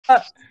Oh,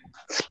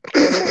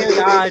 dear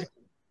God.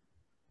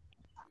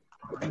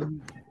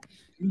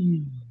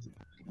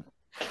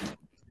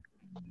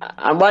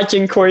 I'm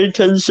watching Corey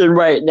Tension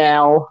right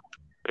now.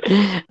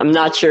 I'm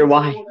not sure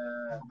why.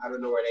 I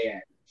don't know where they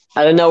at.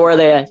 I don't know where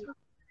they at.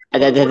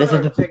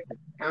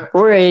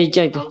 We're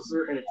ejected.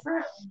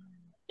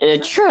 In a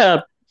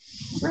trap.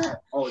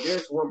 Oh,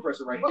 there's one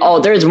person right there. Oh,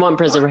 there's one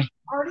person right.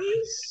 Are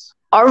these?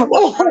 Are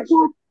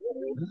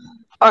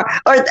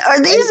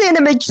these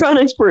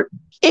animatronics for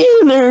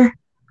inner?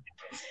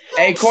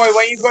 Hey, Corey,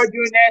 when you go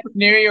do that,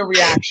 near your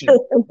reaction.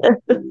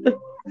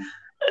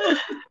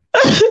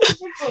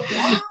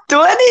 Do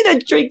I need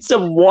to drink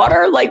some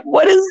water? Like,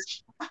 what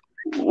is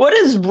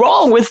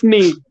wrong with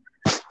me?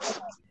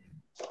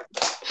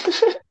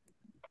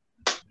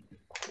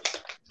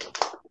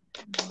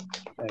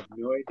 I have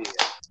no idea.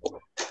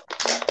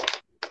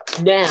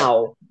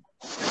 Now,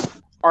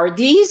 are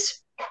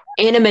these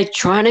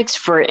animatronics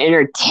for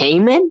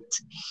entertainment?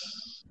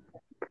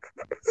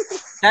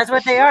 That's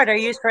what they are. They're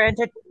used for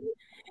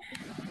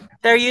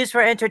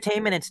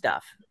entertainment and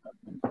stuff.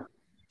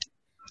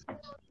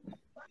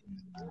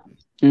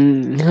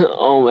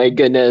 Oh my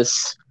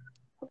goodness.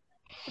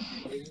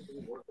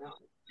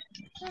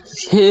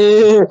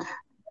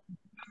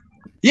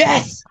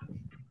 Yes!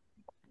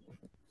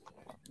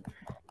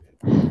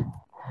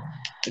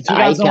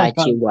 I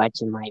got you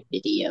watching my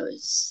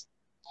videos.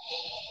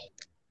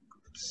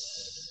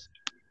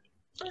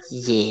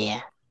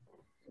 Yeah.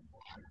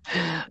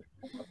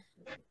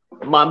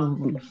 My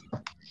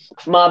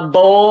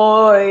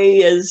boy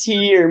is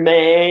here,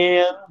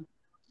 man.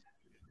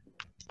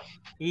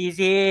 He's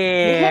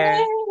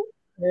here.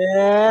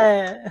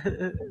 Yeah.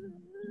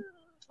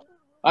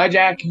 Hi,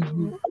 Jack.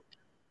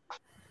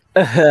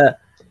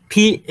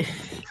 Pete.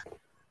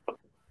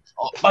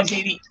 Oh, my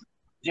Katie.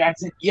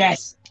 Jackson,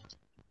 yes.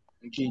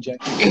 Okay,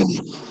 Jackson.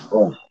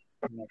 Oh.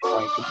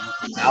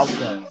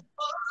 Malcolm.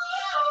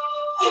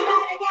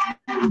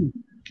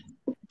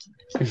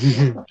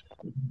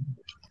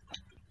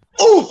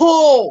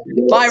 Oh!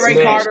 Bye,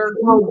 Ray Carter.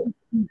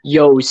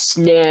 Yo,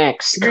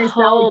 Snacks. Come here,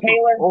 Come Sally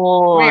Taylor.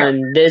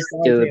 on, this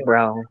Sally dude, Taylor.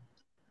 bro.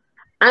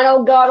 I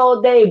don't got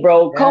all day,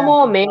 bro. Come Yeah,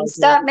 on, man.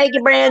 Stop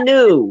making brand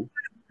new.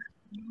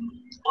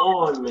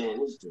 On, man.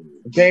 This dude.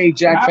 Okay,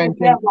 Jack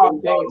Fenton.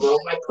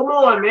 Like, come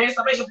on, man.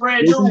 Stop making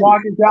brand You can new.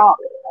 walk it out.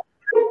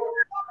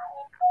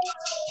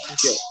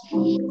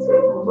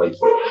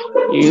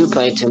 You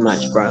play too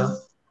much, bro.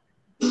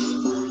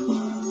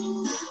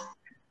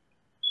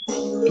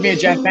 Come here,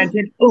 Jack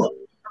Fenton. Come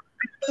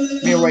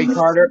here, Ray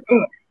Carter.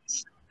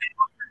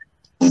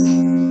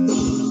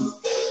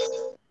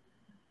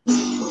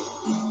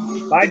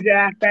 Bye,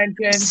 Jack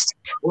Fenton.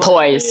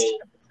 Boys.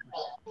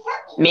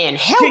 Man,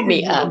 help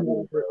me up.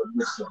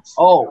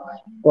 Oh,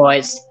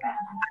 Boys.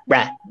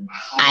 Bruh.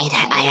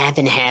 I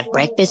haven't had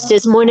breakfast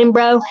this morning,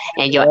 bro.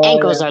 And your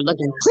ankles are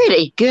looking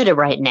pretty good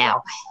right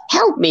now.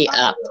 Help me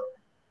up.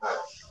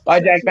 bye,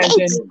 Jack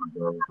Fenton.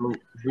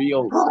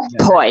 Real.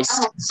 Boys,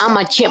 I'm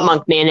a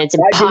chipmunk, man. It's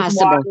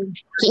impossible.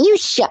 Can you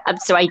shut up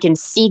so I can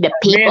see the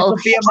people?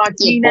 Sophia Get boy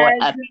Martinez.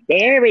 up.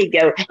 There we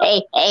go.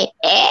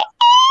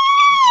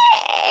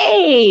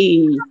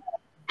 Hey.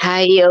 How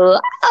you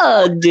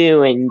all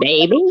doing,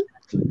 baby?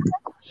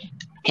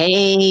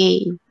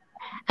 Hey.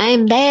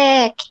 I'm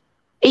back.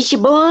 It's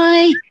your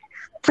boy,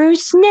 Fruit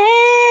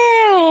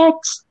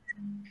Snacks.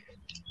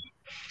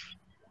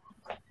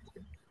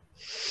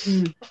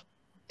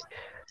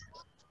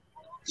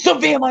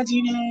 Sophia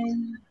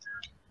Martinez.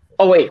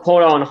 Oh, wait.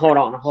 Hold on.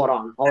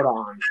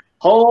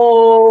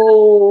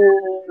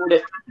 Hold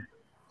it.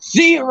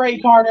 See you, Ray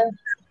Carter.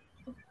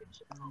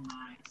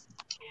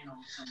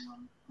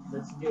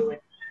 Let's do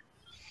it.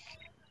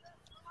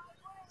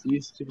 See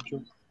you, stupid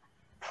joke.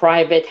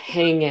 Private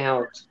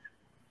hangout.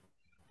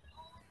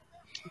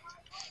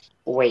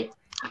 Wait.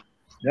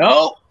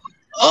 No.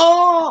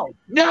 Oh,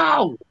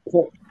 no.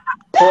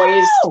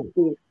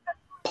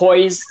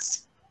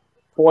 Poised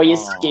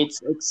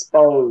gets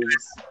exposed.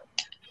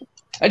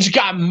 I just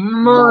got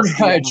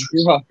murdered.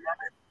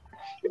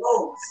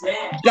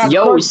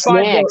 Yo,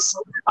 Snacks.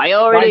 I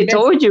already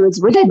told you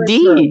it's with a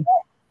D.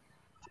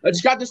 I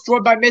just got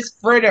destroyed by Miss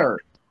Fritter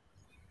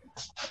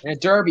in a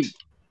derby.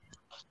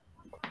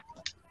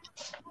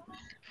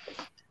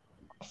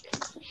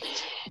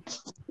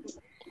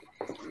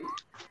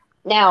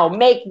 Now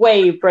make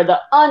way for the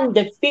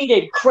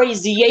undefeated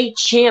Crazy 8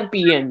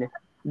 champion,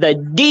 the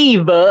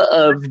diva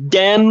of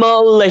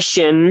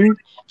demolition,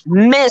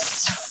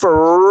 Miss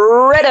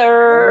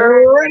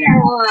Fritter.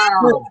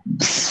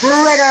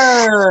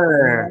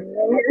 Fritter.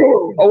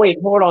 Oh wait,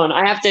 hold on.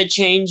 I have to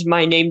change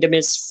my name to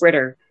Miss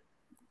Fritter.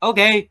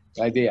 Okay.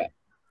 Idea.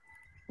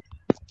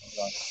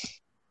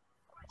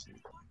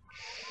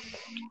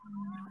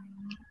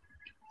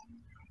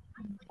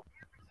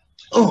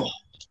 Oh.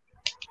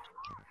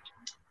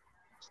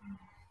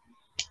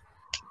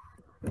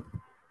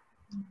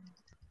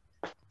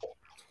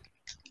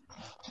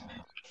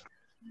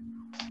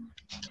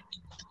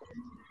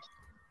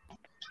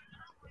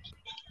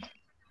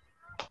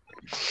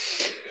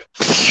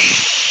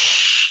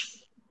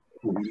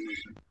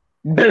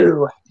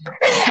 Boo.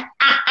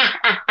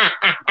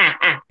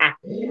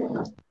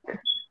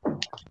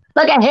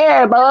 Look at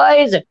here,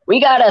 boys.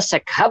 We got us a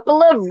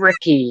couple of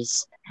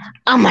rookies.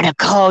 I'm gonna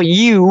call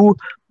you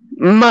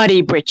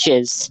Muddy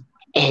Britches.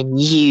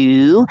 And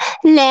you,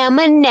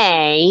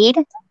 Lemonade.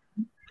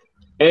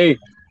 Hey,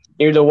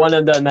 you're the one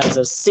of them that's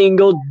a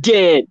single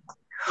dent.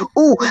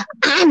 Ooh,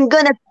 I'm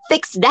gonna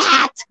fix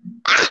that.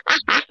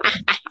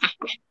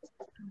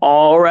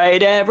 All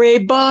right,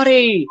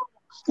 everybody.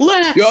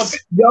 Let's Yo,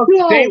 go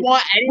they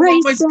want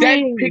anyone with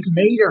dead, racing. pick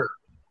Mater.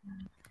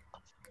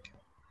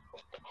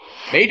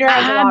 Mater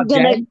has a lot of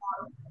dead.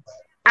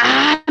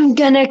 I'm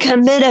gonna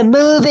commit a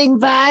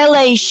moving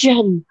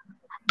violation.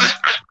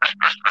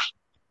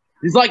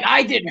 He's like,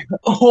 I did.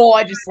 Oh,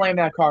 I just slammed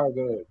that car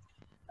good.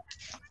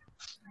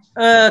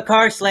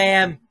 Car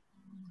slam.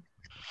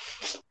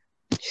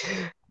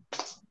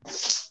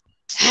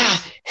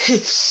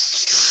 Slam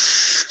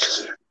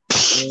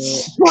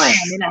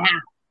in a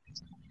half.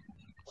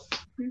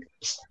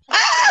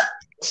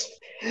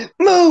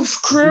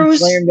 Move, Cruz.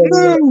 Slammed it.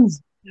 Move.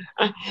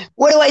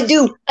 What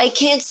do? I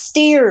can't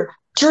steer.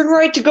 Turn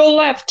right to go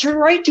left. Turn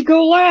right to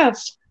go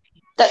left.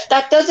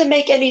 That doesn't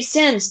make any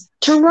sense.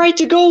 Turn right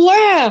to go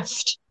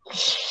left.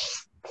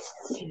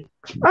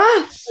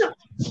 Ah.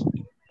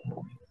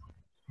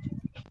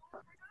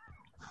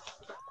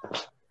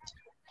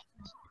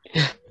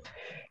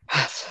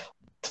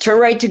 Turn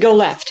right to go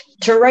left.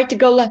 Turn right to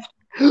go left.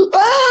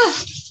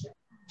 Ah!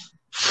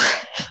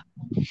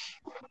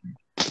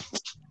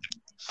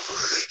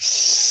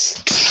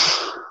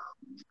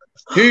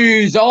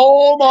 He's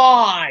all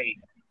mine.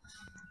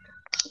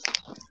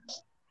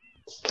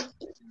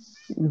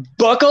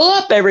 Buckle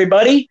up,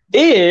 everybody.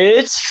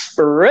 It's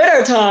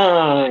fritter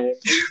time.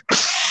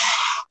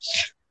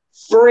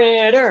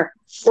 Fritter,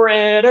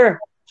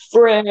 fritter,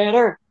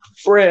 fritter,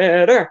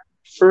 fritter,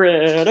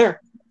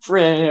 fritter,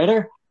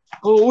 fritter.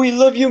 Oh, we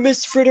love you,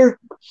 Miss Fritter.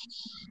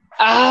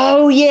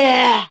 Oh,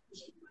 yeah.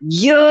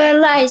 Your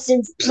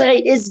license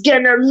plate is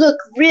gonna look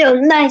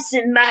real nice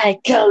in my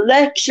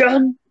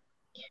collection.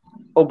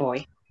 Oh,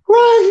 boy.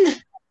 Run!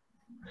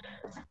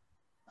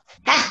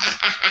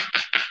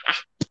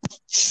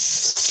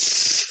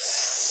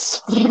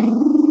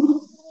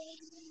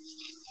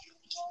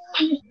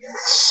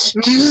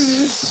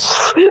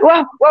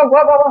 Whoa, whoa, whoa,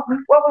 whoa,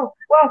 whoa,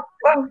 whoa,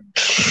 whoa.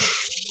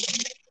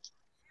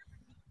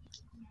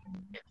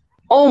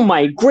 Oh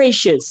my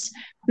gracious!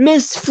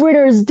 Miss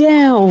Fritter's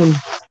down!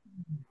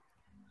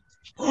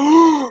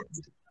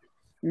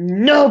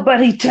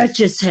 Nobody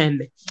touches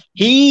him!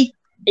 He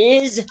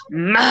is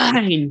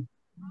mine!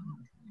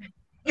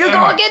 You're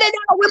gonna get it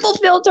out, Whipple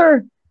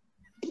Filter!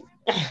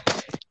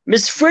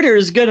 Miss Fritter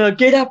is gonna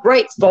get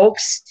upright,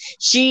 folks.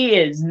 She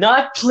is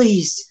not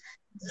pleased.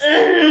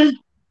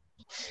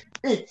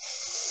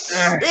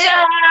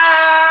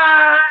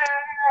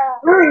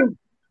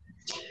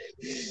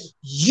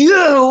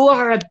 You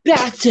are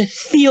about to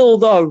feel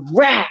the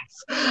wrath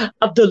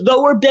of the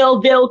Lower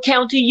Belleville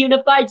County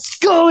Unified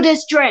School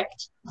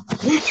District.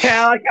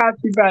 Yeah, I like how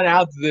she found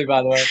out today,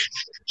 by the way.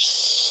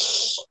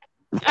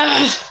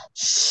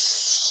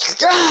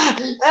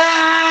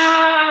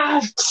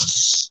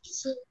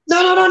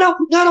 No.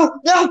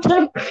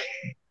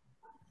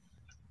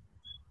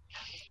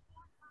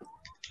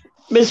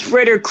 Miss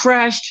Fritter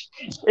crashed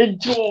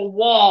into a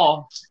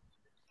wall.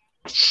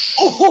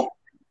 Oh!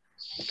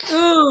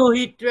 Ooh,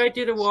 he right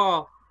through the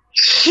wall.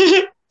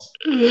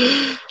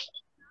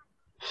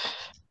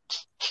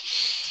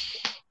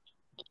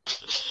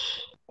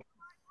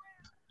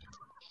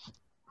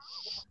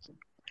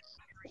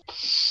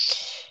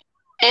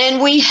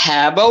 And we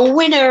have a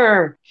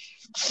winner,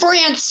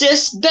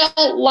 Francis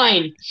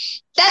Beltline.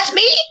 That's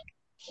me.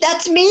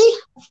 That's me.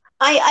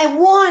 I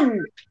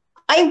won.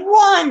 I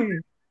won.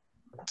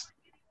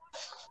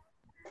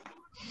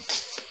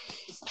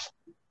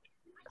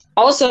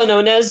 Also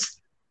known as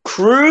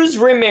Cruz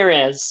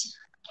Ramirez.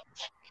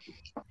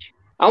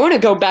 I want to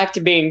go back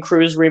to being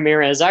Cruz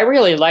Ramirez. I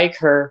really like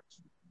her.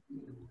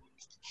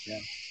 Yeah.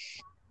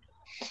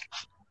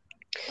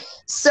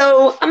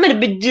 So I'm going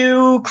to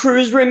do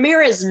Cruz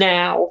Ramirez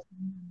now.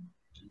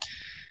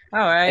 All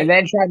right. And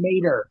then try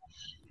Mater.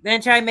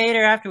 Then try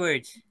Mater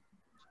afterwards.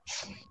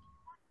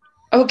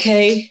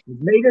 Okay.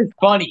 Mater's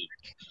funny.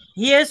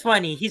 He is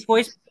funny. He's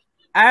voiced.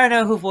 I don't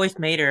know who voiced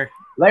Mater.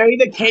 Larry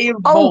the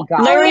Cable Oh,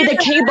 Guy. Larry the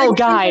Cable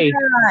Guy.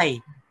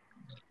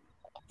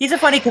 He's a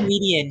funny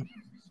comedian.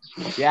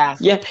 Yeah.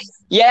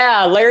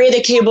 Yeah, Larry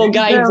the Cable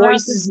Guy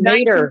voices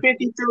Mater.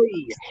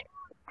 1953.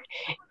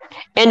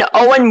 And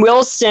Owen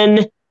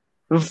Wilson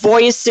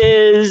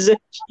voices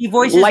He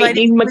voices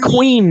Lightning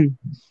McQueen.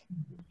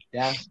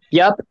 Yeah.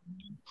 Yep.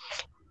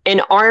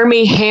 And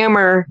Army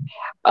Hammer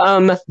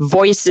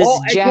voices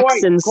Oh, hey,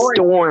 Jackson Corey.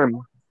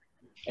 Storm.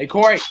 Hey,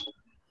 Corey.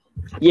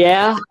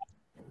 Yeah?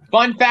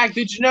 Fun fact,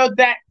 did you know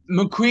that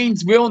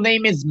McQueen's real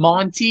name is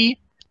Monty?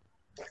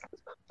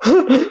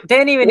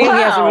 Didn't even know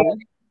he has a Wow. real.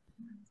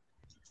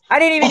 I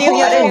didn't even know he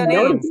had a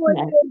real name.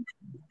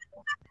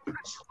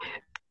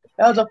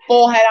 That was a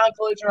full head-on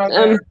collision right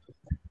there.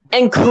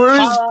 And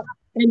Cruz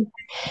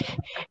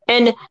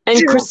and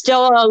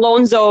Cristela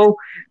Alonso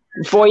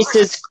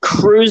voices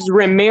Cruz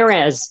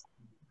Ramirez.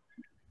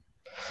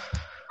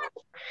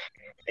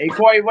 Hey,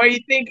 Corey, what do you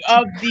think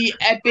of the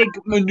epic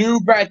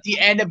maneuver at the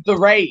end of the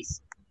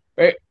race?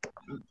 Where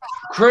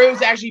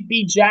Cruz actually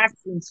beat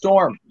Jackson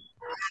Storm.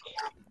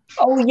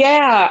 Oh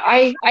yeah,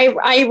 I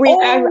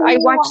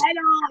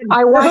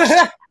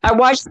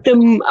watched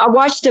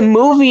the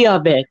movie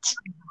of it.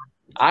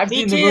 I've Me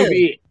seen the too.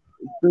 movie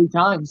 3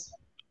 times.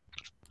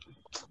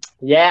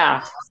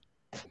 Yeah.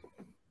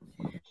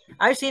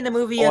 I've seen the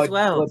movie as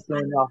well. What's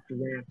going off the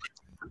ramp?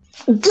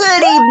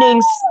 Good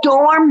evening,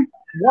 Storm.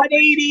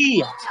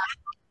 180.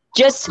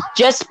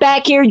 Just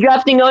back here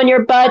drifting on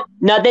your butt.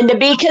 Nothing to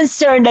be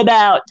concerned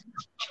about.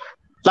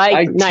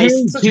 Like nice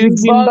June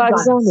June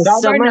bugs on the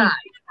summer summer. night.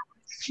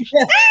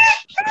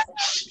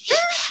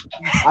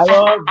 I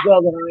love the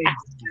line.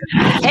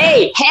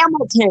 Hey,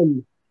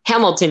 Hamilton.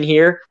 Hamilton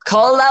here.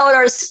 Call out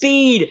our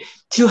speed.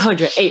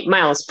 208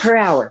 miles per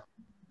hour.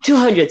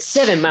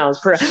 207 miles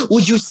per hour.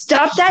 Would you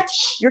stop that?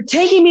 You're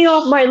taking me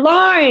off my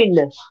line.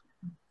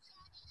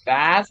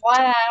 Fast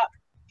lap.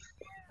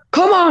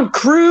 Come on,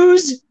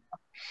 Cruz.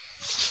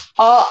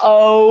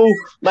 Uh-oh.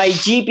 My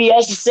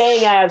GPS is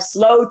saying I have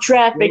slow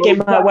traffic in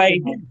my way.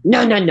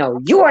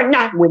 No. You are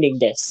not winning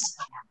this.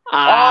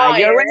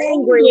 You're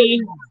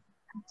angry.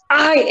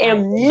 I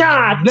am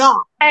not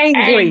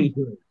angry.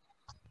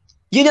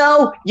 You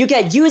know, you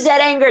can use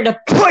that anger to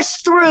push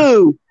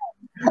through.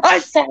 I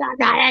said I'm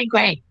not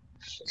angry.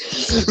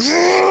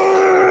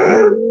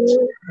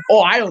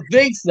 Oh, I don't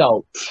think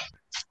so.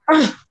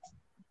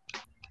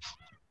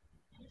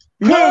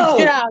 No.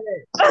 Get out of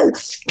there.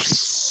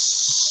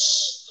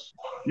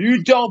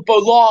 You don't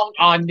belong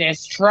on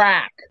this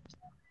track.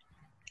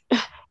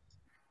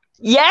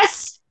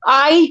 Yes,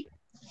 I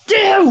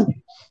do.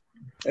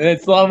 And in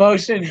slow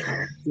motion.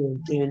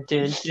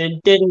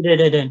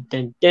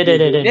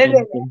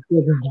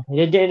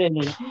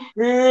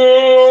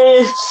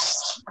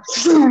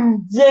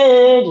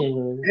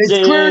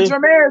 It's Cruz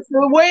Ramirez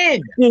for the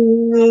win.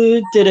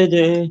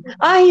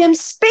 I am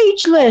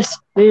speechless.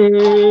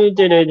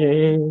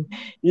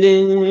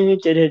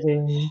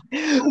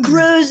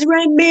 Cruz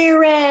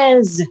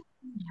Ramirez.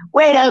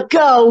 Way to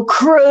go,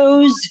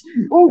 Cruz.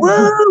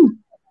 Woo!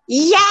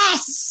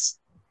 Yes!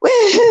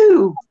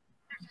 Woohoo!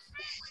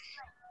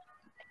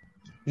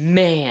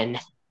 Man,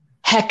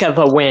 heck of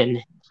a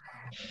win.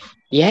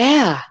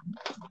 Yeah.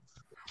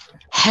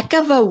 Heck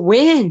of a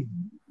win.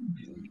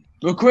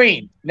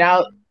 McQueen,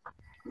 now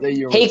that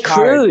you're Hey,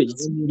 retired,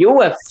 Cruz, you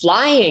were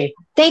flying.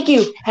 Thank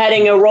you,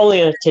 heading a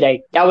rolling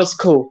today. That was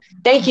cool.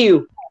 Thank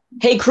you.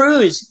 Hey,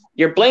 Cruz,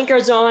 your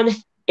blinker's on.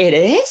 It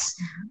is?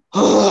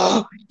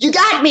 Oh, you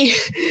got me.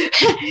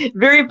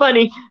 Very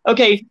funny.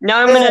 Okay,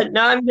 now I'm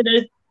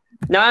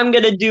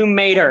gonna do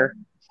Mater.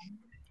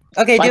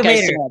 Okay, Like do I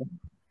Mater. said.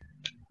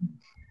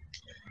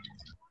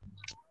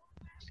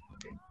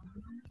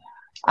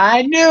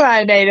 I knew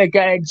I made a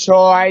good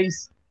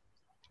choice.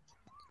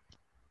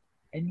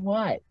 And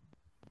what?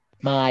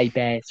 My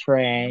best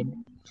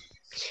friend.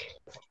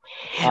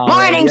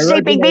 Morning,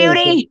 Sleeping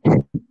Beauty.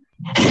 I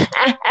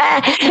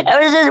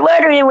was just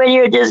wondering when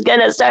you were just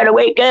gonna start to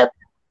wake up.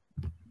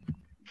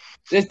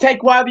 Just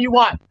take whatever you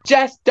want.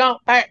 Just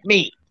don't hurt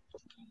me.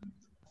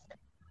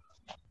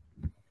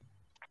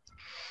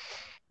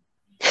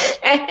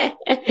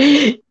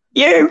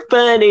 You're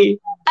funny.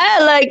 I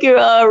like you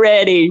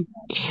already.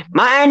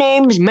 My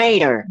name's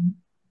Mater.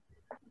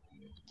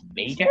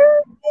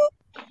 Mater?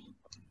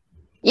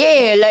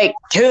 Yeah, like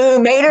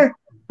Mater,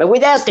 but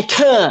without the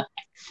T.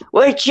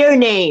 What's your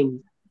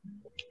name?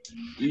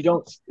 You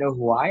don't know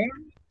who I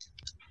am?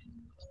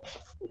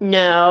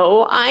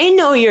 No, I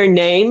know your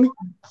name.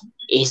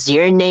 Is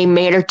your name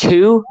Mater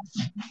too?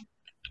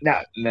 No.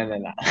 Oh,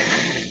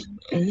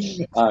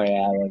 yeah,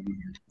 I love you.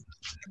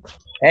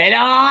 Head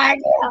on!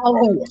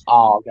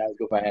 Oh, gotta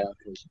go by head on.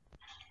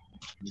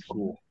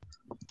 Cool.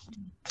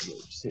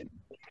 Sit.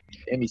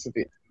 Emmy, sit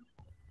it.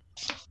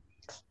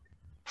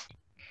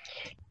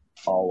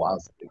 Oh, wow.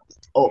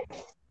 Oh.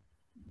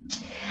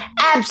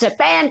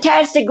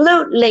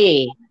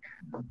 Abso-fantastic-lutely.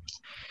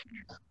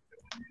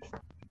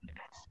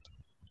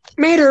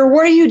 Mater,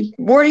 what are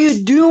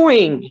you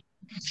doing?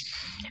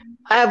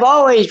 I've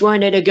always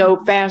wanted to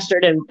go faster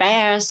than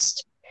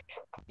fast.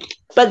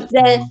 But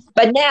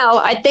now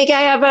I think I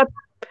have a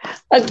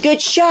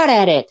good shot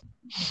at it.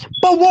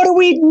 But what do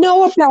we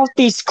know about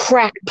these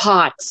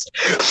crackpots?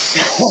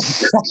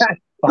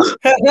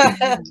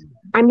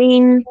 I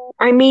mean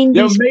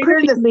Yo, these Mater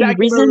in the perfectly second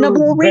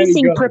reasonable room is very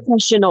racing good.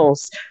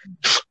 professionals.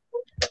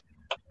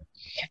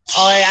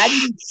 Oh, yeah, I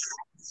didn't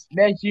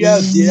mess you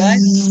up, did I?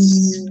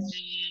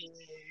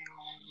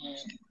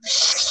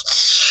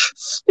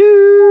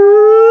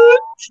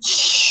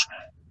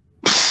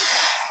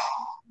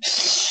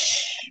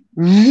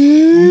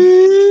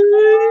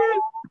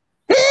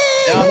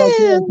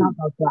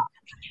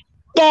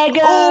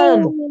 Daggum!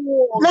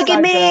 Look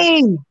at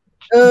me!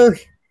 Oh,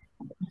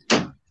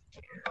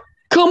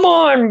 Come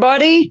on,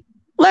 buddy.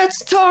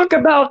 Let's talk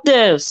about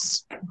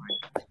this.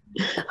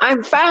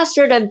 I'm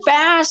faster than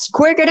fast,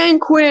 quicker than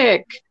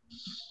quick.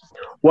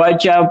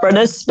 Watch out for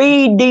the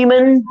speed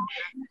demon.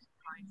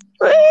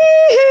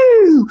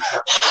 Woo-hoo!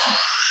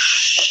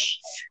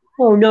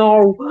 Oh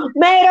no,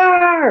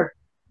 Mater!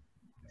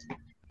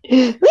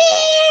 Woo-hoo!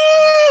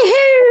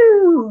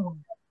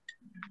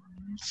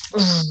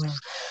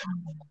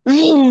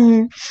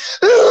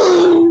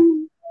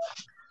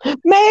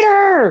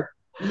 Mater!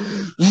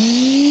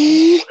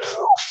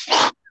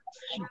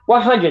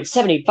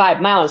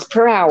 175 miles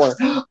per hour.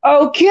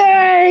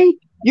 Okay,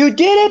 you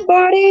did it,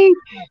 buddy.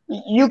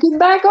 You can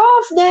back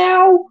off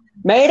now.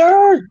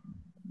 Mater,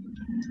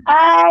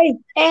 I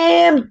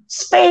am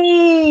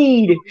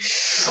speed.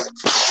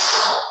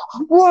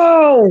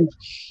 Whoa.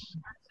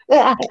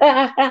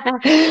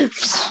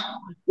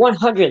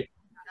 100.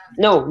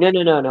 No.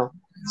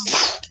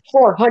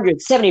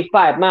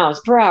 475 miles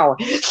per hour.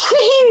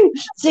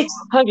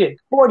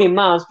 640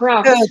 miles per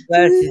hour. Oh,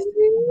 bless you.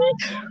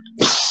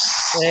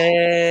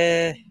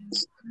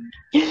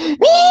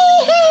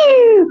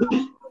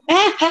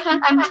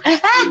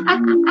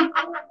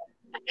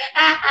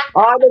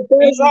 On the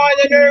He's on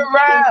the new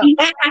round.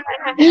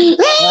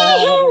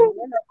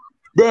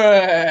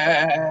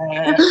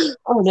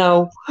 Oh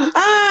no.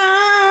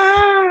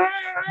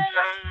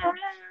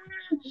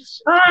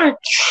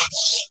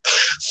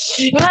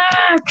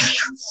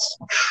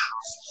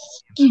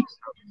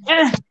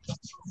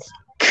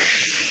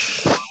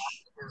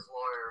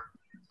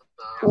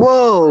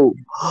 Whoa.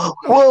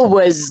 What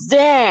was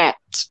that?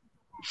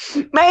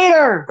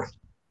 Mater!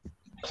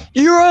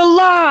 You're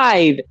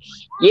alive!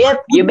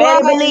 Yep, you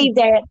better believe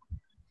that.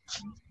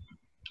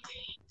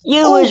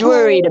 You was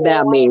worried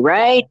about me,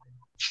 right?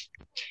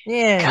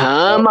 Yeah.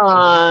 Come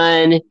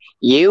on.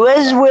 You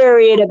was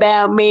worried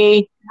about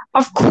me.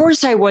 Of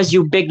course I was,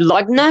 you big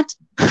lug nut.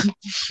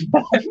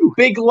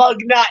 Big lug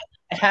nut.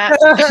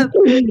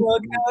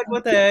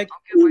 What the heck?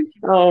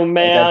 Oh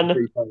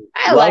man.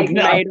 I like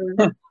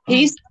Mater.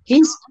 He's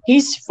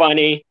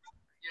funny.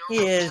 He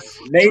is.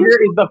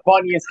 Mater is the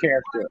funniest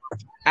character.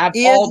 At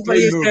He is all the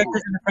three funniest movies.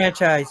 character in the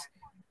franchise.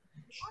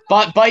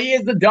 But he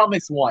is the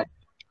dumbest one.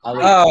 At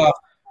least. Oh,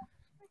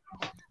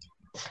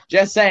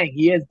 Just saying,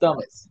 he is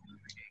dumbest.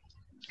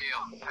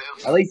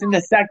 At least in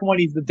the second one,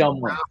 he's the dumb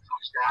one.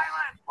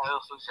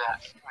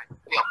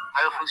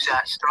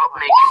 Stop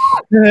making.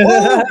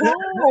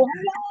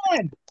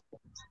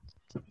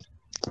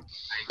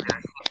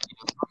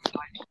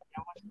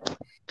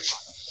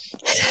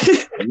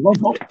 Oh,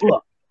 hold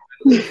on.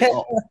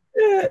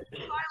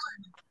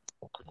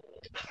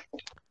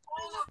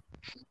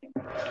 Look.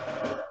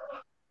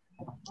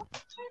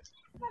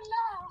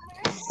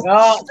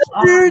 Oh.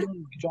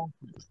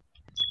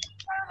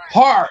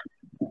 Hard.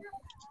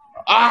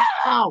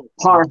 Ow.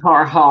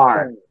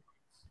 Har.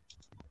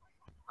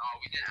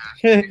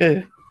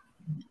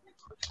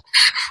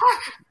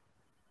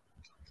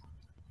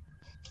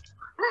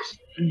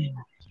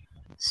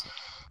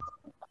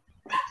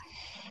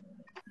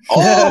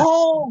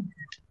 Oh.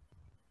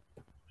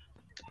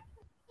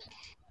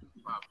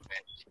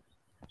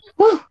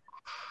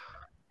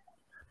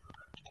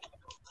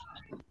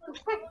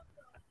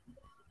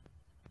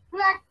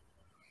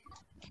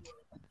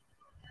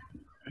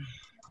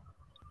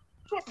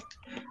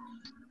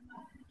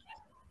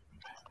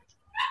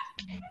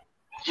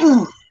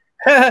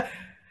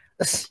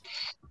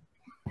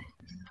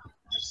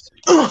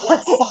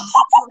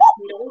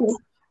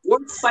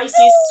 What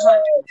spiciest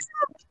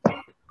touch?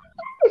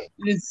 It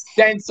is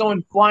send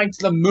someone flying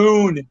to the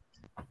moon.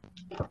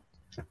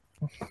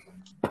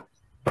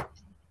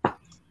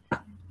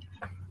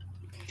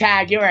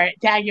 Tag, you're it.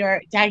 Tag.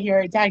 Tag,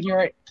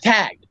 you're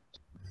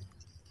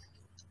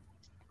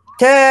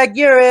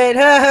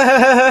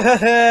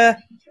it.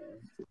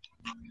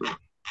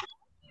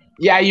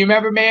 Yeah, you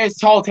remember Mayor's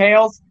Tall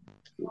Tales?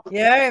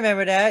 Yeah, I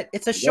remember that.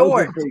 It's a Those are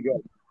short. pretty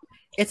good.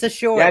 It's a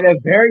short. Yeah, they're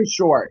very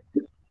short.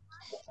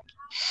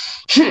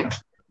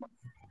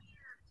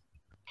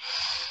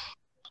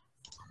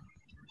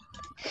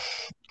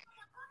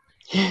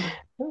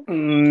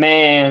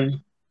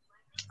 Man.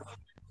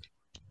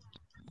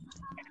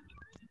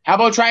 How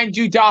about trying to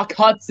do Doc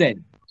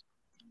Hudson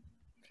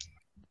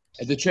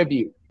as a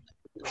tribute?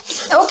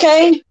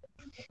 Okay.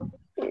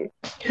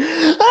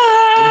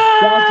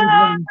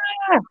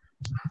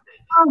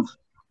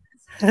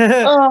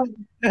 Oh,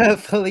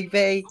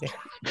 Felipe.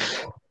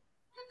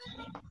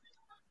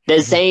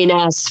 this ain't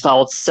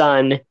asphalt,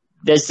 son.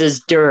 This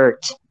is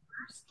dirt.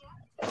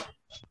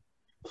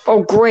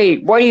 Oh,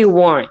 great. What do you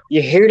want?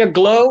 You here to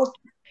glow?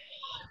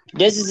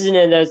 This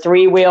isn't the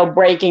three-wheel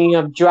braking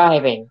of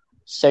driving,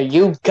 so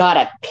you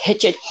gotta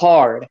pitch it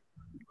hard.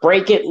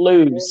 Break it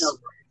loose.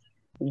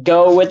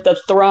 Go with the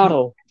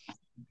throttle.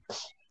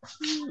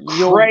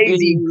 You're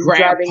Crazy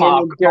driving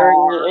grandpa in the dirt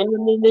car.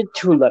 and in the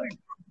tulip.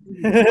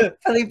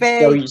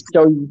 Felipe.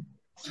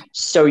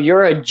 So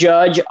you're a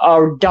judge,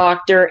 a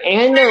doctor,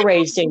 and a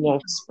racing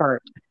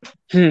expert.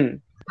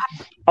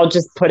 I'll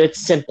just put it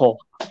simple.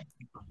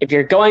 If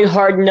you're going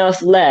hard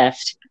enough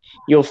left,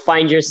 you'll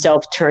find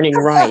yourself turning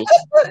right.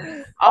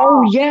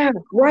 Oh yeah,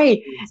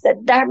 right.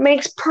 That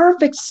makes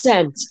perfect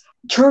sense.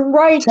 Turn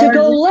right to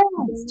go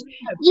left.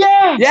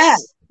 Yes.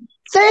 Yes.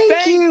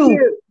 Thank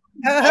you.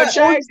 I Or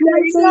should I say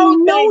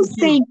no,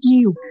 thank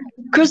you?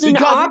 Because in the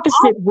Because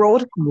opposite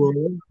world,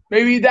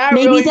 maybe that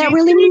maybe that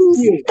really means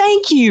you.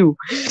 thank you.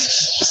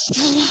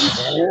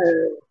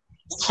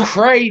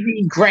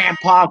 Crazy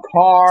grandpa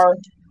car.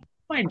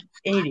 What an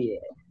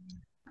idiot.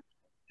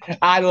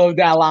 I love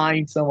that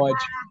line so much.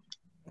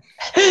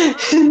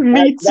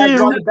 Me That's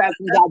one of too. the best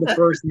ones out of the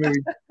first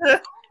movie.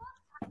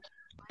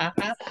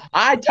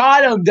 I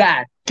taught him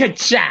that.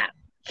 Ka-chap.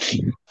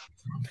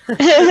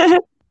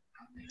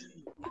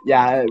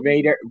 Yeah,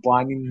 Vader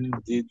blinding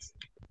dudes.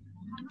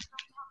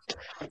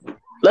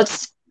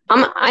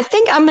 I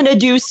think I'm gonna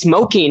do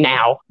Smokey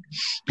now.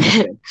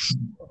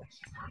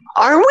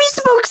 Are we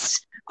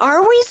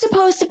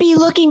supposed to be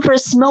looking for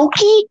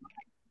Smokey?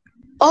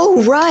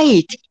 Oh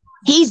right.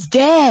 He's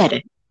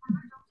dead.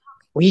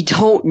 We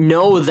don't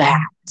know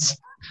that.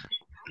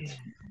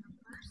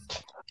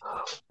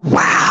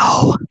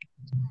 Wow.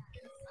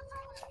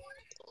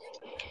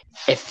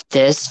 If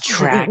this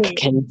track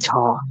can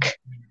talk.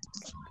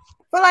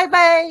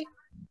 Bye.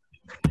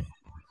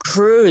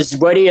 Cruz,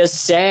 what do you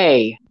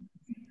say?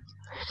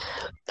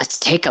 Let's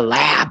take a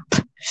lap.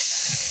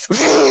 Oh,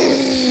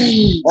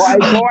 hey,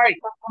 Corey.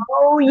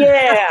 Oh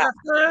yeah.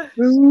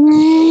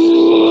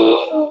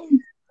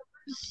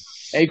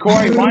 Hey,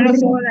 Corey, why know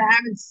someone I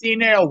haven't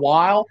seen in a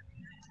while?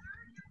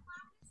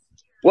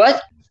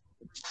 What?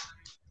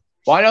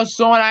 Why know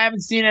someone I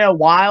haven't seen in a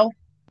while?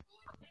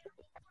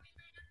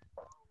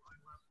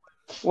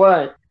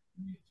 What?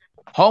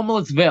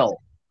 Homelessville.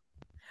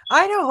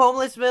 I know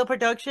Homelessville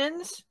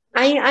Productions.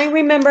 I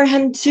remember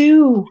him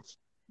too.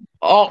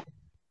 Oh,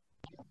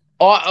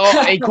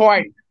 hey,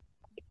 Corey.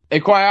 Hey,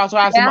 Corey, I also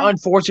have some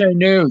unfortunate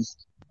news.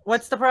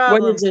 What's the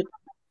problem? What is it?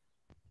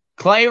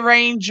 Clay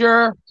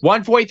Ranger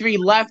 143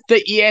 left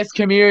the ES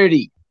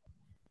community.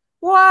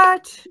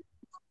 What?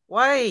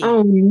 Why?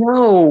 Oh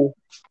no.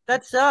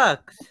 That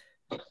sucks.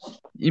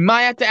 You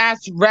might have to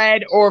ask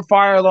Red or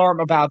Fire Alarm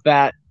about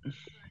that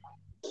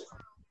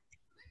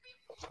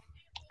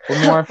for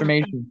more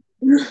information.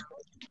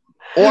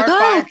 Or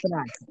Fire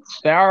Fanatic.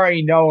 They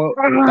already know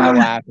that will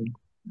happen.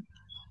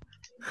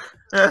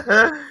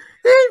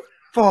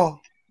 Fall.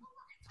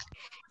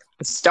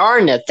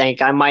 Starting to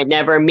think I might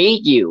never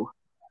meet you.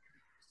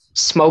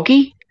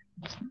 Smokey?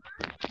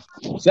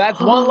 So that's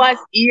one less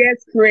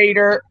ES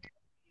creator.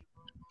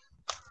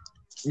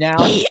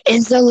 Now, He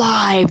is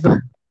alive.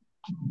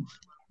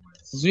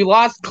 since we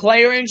lost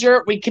Clay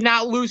Ranger, we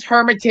cannot lose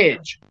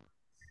Hermitage.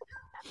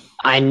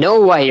 I know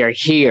why you're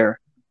here.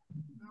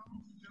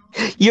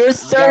 You're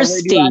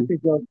thirsty.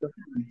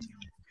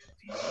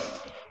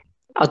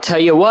 I'll tell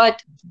you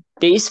what.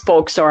 These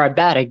folks are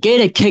about to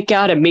get a kick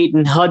out of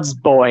meeting Hud's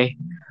boy.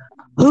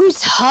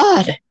 Who's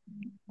Hud?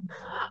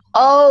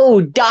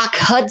 Oh, Doc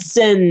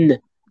Hudson.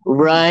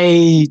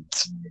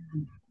 Right.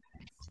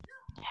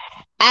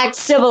 Act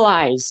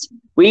civilized.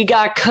 We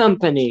got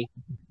company.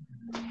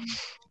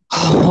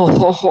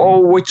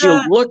 Oh, would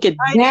you look at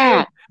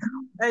that?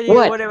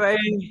 What?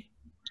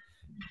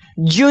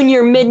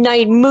 Junior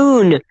Midnight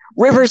Moon,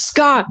 River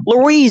Scott,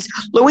 Louise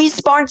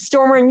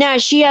Sparkstormer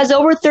Nash. She has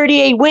over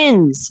 38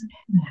 wins.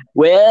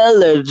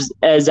 Well,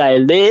 as I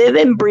live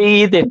and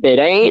breathe, if it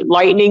ain't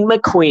Lightning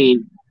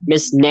McQueen.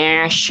 Miss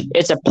Nash,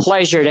 it's a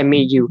pleasure to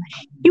meet you.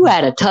 You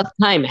had a tough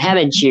time,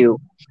 haven't you?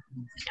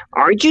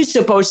 Aren't you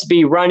supposed to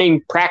be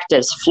running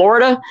practice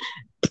Florida?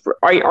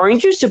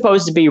 Aren't you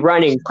supposed to be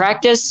running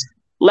practice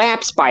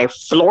laps by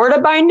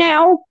Florida by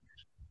now?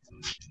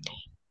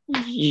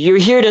 You're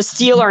here to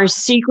steal our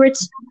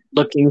secrets?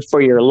 Looking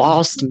for your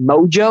lost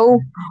mojo?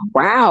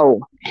 Wow.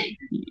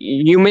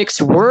 You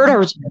mix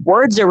words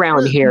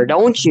around here,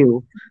 don't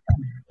you?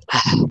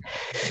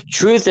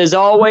 Truth is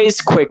always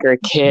quicker,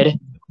 kid.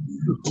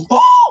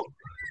 Oh!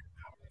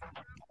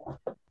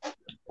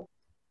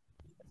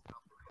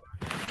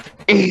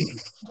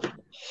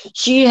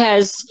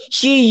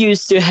 She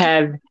used to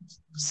have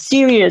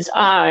serious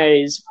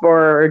eyes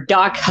for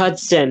Doc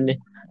Hudson.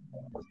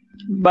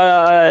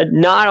 But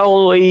not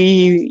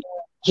only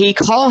he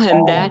called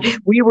him that,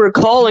 we were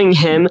calling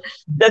him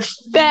the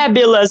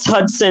fabulous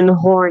Hudson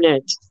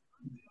Hornet.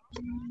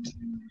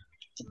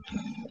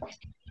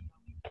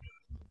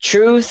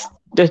 Truth,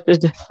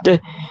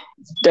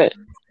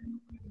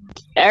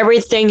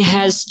 everything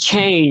has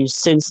changed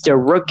since the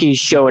rookie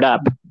showed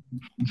up.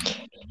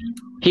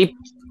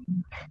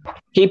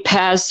 He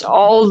passed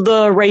all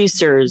the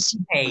racers.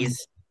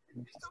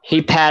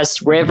 He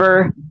passed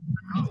River.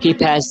 He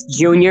passed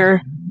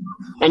Junior.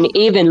 And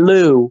even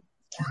Lou.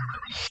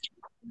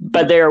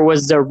 But there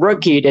was the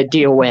rookie to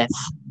deal with.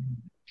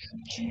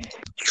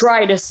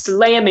 Tried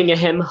slamming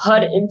him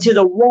Hud into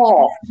the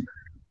wall.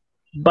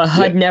 But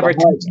Hud never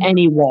touched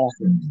any wall.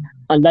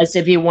 Unless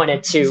if he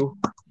wanted to.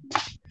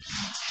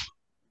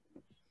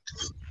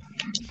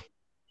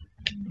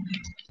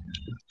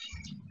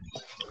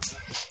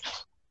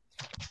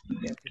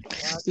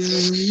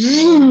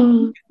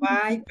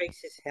 Why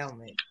breaks his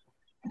helmet?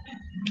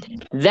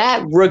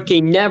 That rookie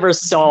never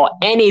saw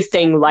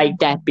anything like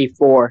that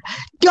before.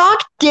 Doc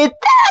did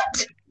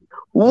that?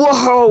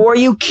 Whoa, are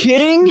you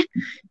kidding?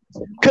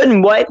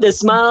 Couldn't wipe the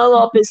smile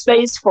off his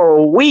face for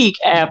a week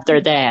after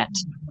that.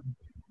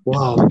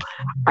 Whoa,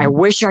 I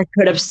wish I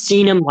could have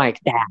seen him like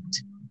that.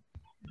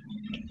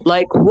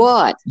 Like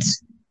what?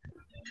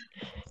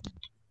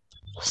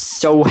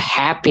 So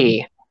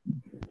happy.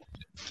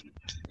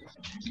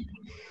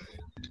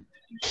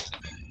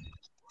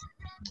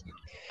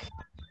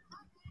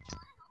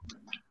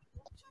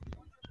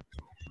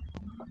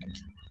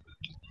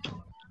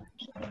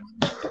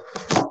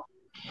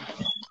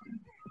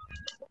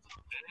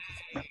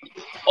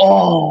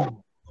 Oh.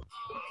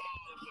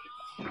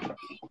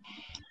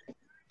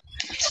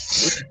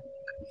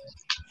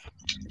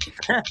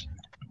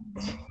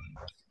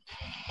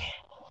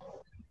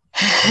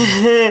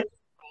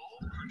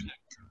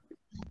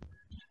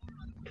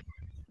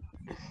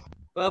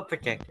 Well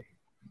protected.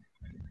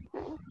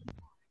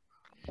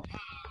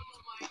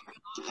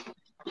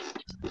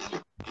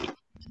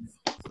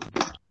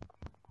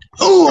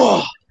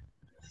 Oh.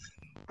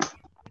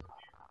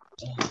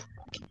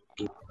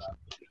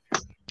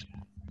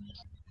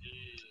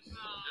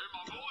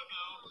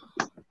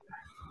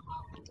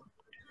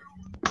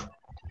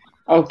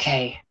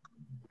 Okay.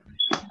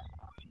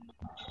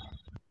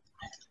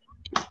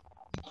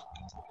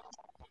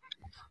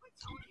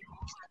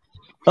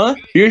 Huh?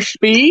 Your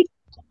speed?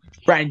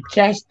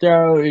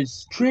 Francesco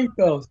is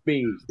triple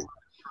speed.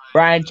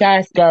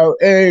 Francesco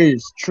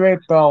is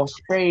triple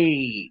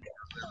speed.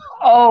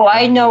 Oh,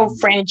 I know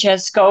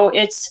Francesco.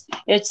 It's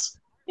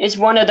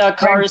one of the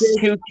Cars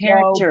 2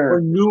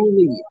 character.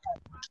 Bernoulli.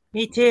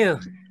 Me too.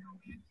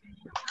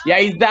 Yeah,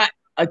 he's that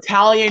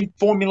Italian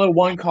Formula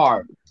One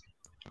car.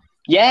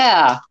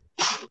 Yeah.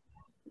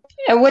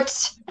 And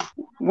what's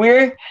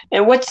weird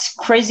and what's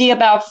crazy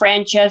about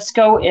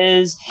Francesco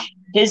is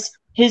his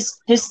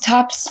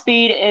top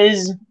speed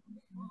is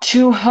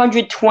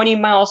 220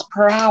 miles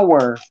per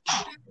hour.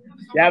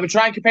 Yeah, but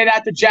try and compare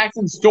that to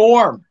Jackson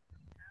Storm.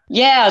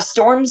 Yeah,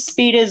 Storm's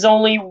speed is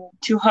only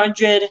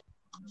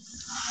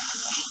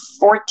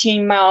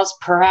 214 miles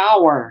per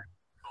hour.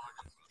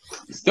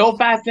 Still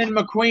faster than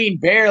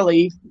McQueen,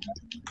 barely.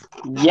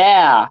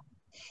 Yeah.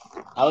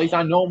 At least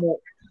on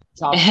normal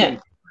top speed.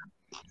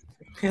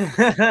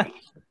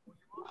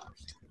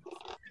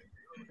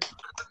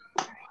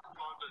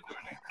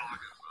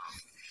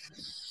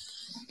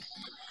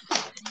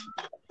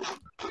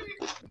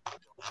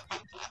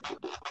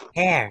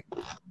 Hair.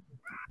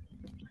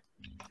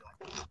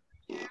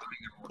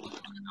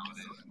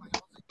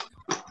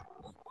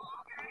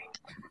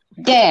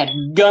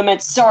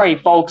 Dadgummit, sorry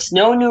folks,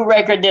 no new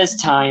record this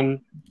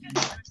time.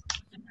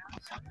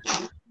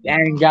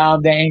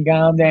 Dangum,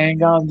 dangum,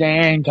 dangum,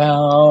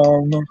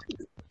 dangum.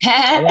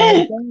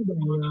 Dadgum.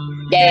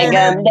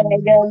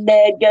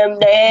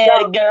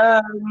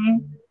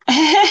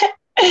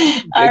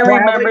 I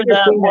remember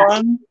that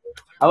one.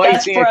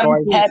 That's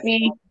from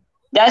Heavy.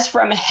 That's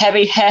from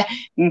Heavy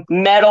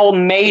Metal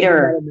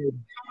Mater.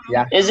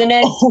 Yeah. Isn't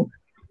it?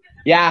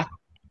 Yeah.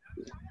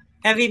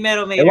 Heavy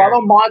Metal It Mater. was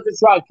a monster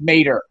truck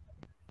Mater.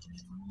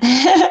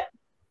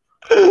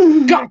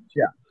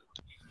 Gotcha.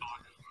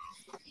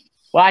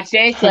 Watch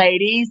this,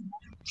 ladies.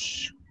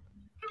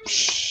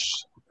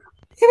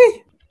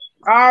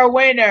 Our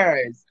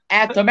winners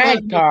at the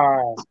main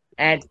car.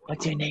 And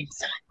what's your name,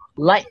 son?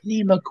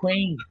 Lightning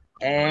McQueen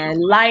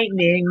and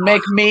Lightning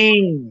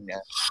McMean.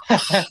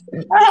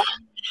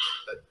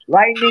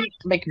 Lightning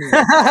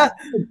McMean.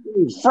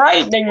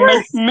 Frightening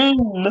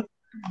McMean.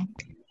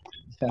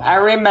 I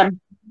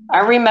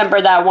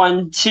remember that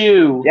one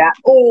too. Yeah.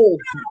 Oh.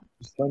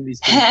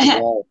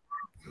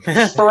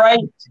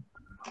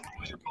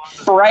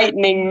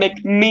 Frightening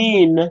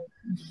McMean.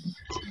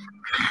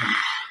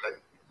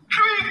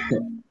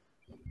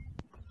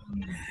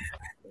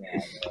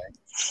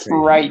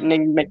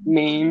 Frightening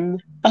McMean.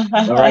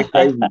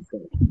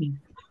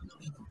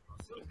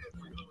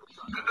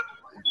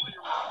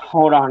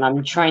 Hold on,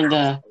 I'm trying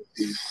to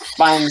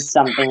find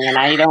something and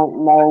I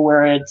don't know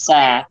where it's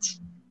at.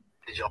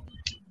 Did you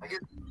like it?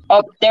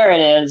 Oh, there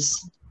it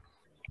is.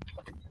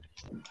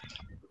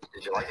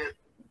 Did you like it?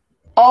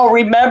 Oh,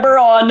 remember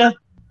on...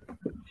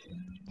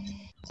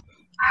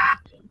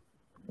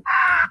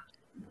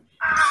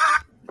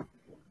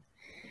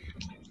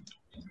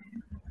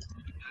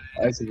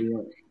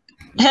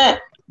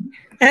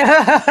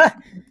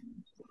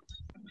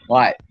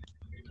 What?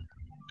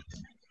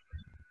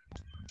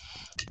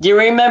 Do you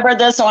remember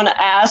this on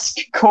Ask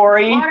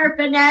Corey? Water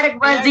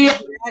Fanatic was the...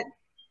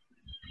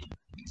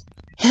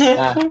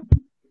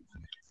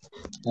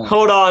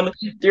 Hold on.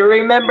 Do you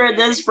remember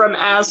this from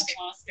Ask?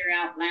 Foster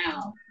out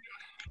loud.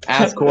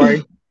 Ask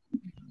Corey.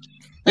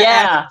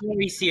 Yeah.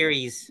 Corey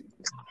series.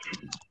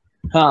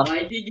 Huh?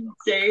 Why did you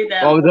say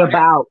that? What was it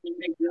about?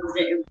 Was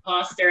the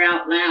imposter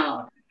out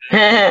loud?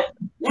 I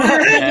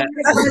Water Fanatic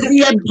was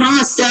the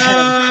imposter.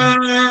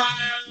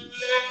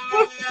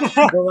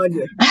 Why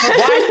did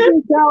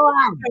you tell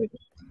him?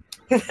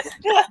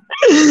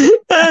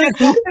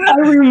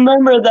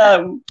 remember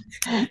that.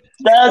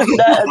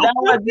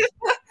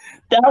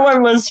 That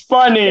one was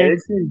funny.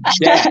 This is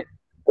dead.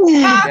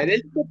 That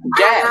is what you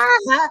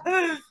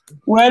get.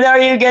 When are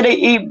you gonna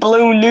eat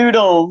blue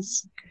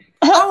noodles?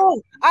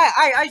 Oh,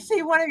 I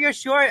see one of your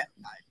short.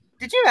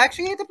 Did you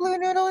actually eat the blue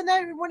noodle in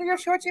that one of your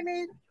shorts you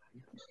made?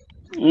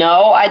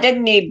 No, I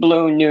didn't eat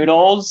blue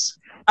noodles.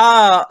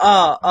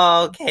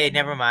 Oh, okay.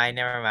 Never mind.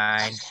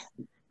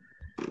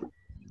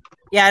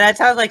 Yeah, that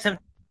sounds like some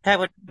type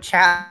of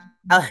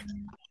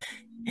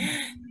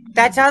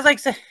That sounds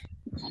like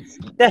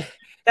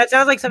that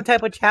sounds like some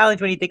type of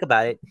challenge when you think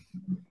about it.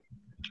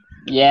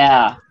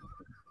 Yeah.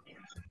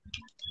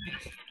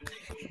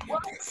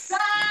 What's up?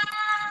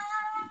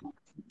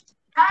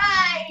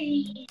 Hi.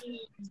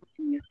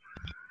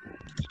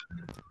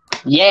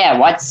 Yeah,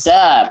 what's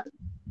up?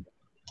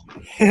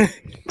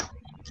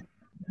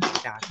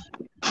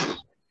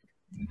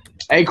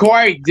 Hey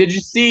Corey, did you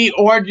see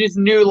Orange's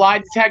new lie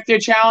detector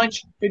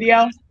challenge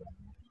video?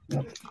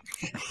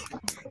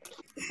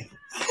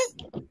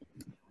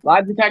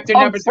 Lie detector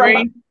number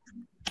 3.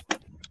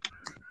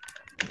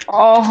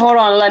 Oh, hold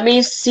on, let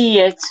me see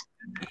it.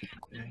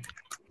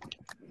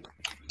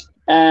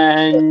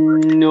 It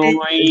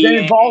Annoying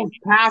involves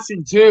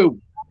passion too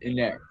in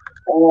there.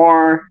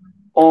 or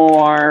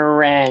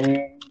orange.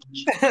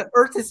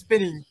 Earth is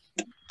spinning.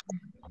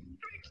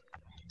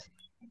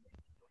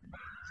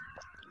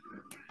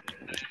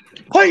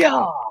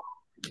 Hiya!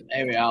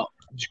 There we go.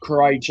 Just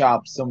karate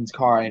chop someone's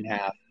car in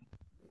half.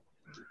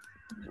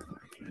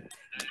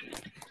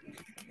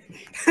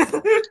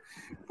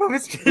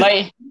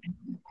 Like,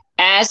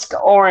 ask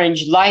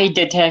Orange lie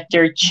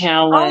detector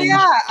challenge.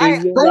 Oh,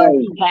 yeah, Do you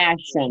love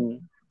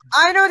passion?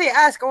 I know the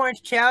Ask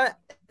Orange challenge.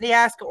 The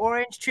Ask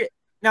Orange.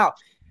 No,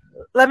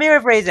 let me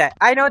rephrase that.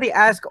 I know the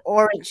Ask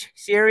Orange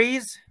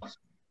series.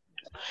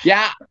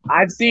 Yeah,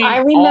 I've seen. I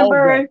all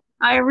remember. of them.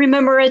 I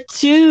remember it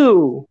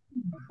too.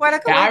 What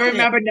a Yeah, I coincidence.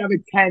 remember number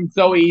 10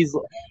 so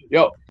easily.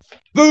 Yo,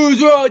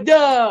 Boozer,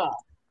 duh!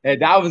 Yeah,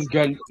 that was a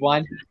good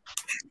one.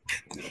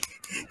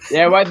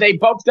 Yeah, when they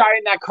both died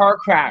in that car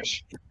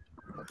crash.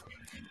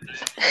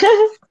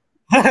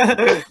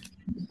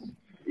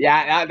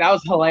 Yeah, that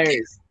was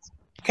hilarious.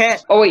 Okay.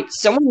 Oh wait,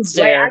 someone's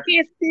Wait, I there.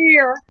 can't see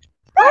her.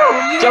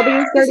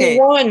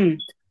 W31.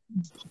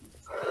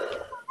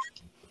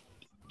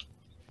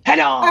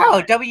 Hello.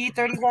 Oh,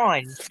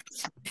 W31.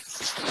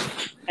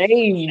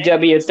 Hey,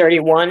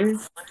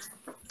 W31.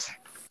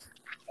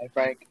 Hey,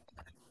 Frank.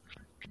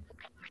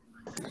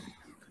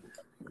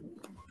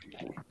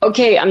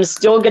 Okay, I'm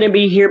still gonna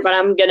be here, but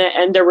I'm gonna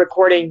end the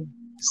recording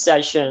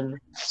session.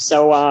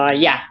 So,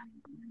 yeah.